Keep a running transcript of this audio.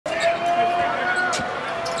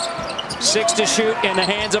6 to shoot in the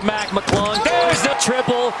hands of Mac McClung. There's the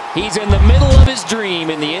triple. He's in the middle of his dream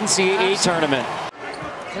in the NCAA tournament.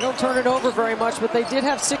 They don't turn it over very much, but they did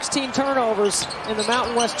have 16 turnovers in the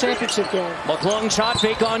Mountain West Championship game. McClung shot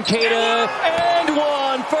fake on Keita, and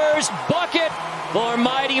one. First bucket for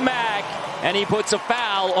Mighty Mac, and he puts a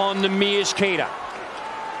foul on the Mish Keita.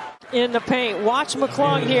 In the paint, watch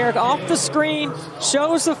McClung here, off the screen,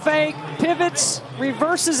 shows the fake, pivots,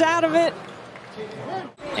 reverses out of it.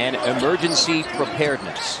 And emergency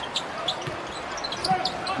preparedness.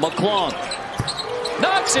 McClung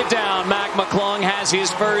knocks it down. Mac McClung has his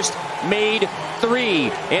first made 3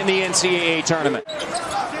 in the NCAA tournament.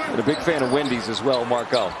 And a big fan of Wendy's as well,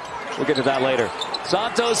 Marco. We'll get to that later.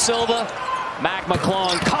 Santos Silva, Mac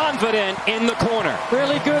McClung confident in the corner.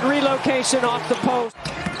 Really good relocation off the post.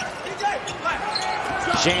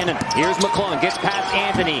 Shannon, here's McClung, gets past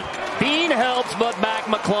Anthony. Bean helps, but Mac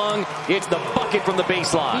McClung gets the bucket from the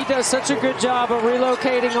baseline. He does such a good job of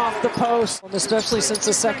relocating off the post, especially since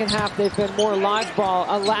the second half they've been more live ball,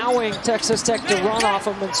 allowing Texas Tech to run off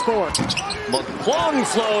them and score. McClung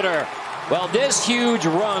floater. Well, this huge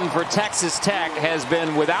run for Texas Tech has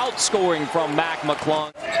been without scoring from Mac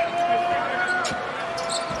McClung.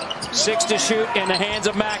 6 to shoot in the hands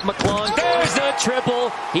of Mac McClung. There's the triple.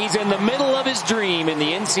 He's in the middle of his dream in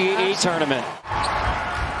the NCAA tournament.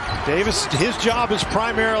 Davis, his job is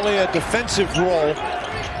primarily a defensive role.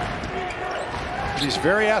 He's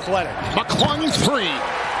very athletic. McClung 3.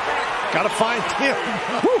 Got to find him.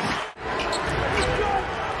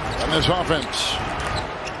 And this offense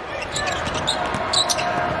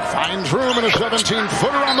finds room in a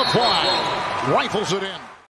 17-footer on the fly. Rifles it in.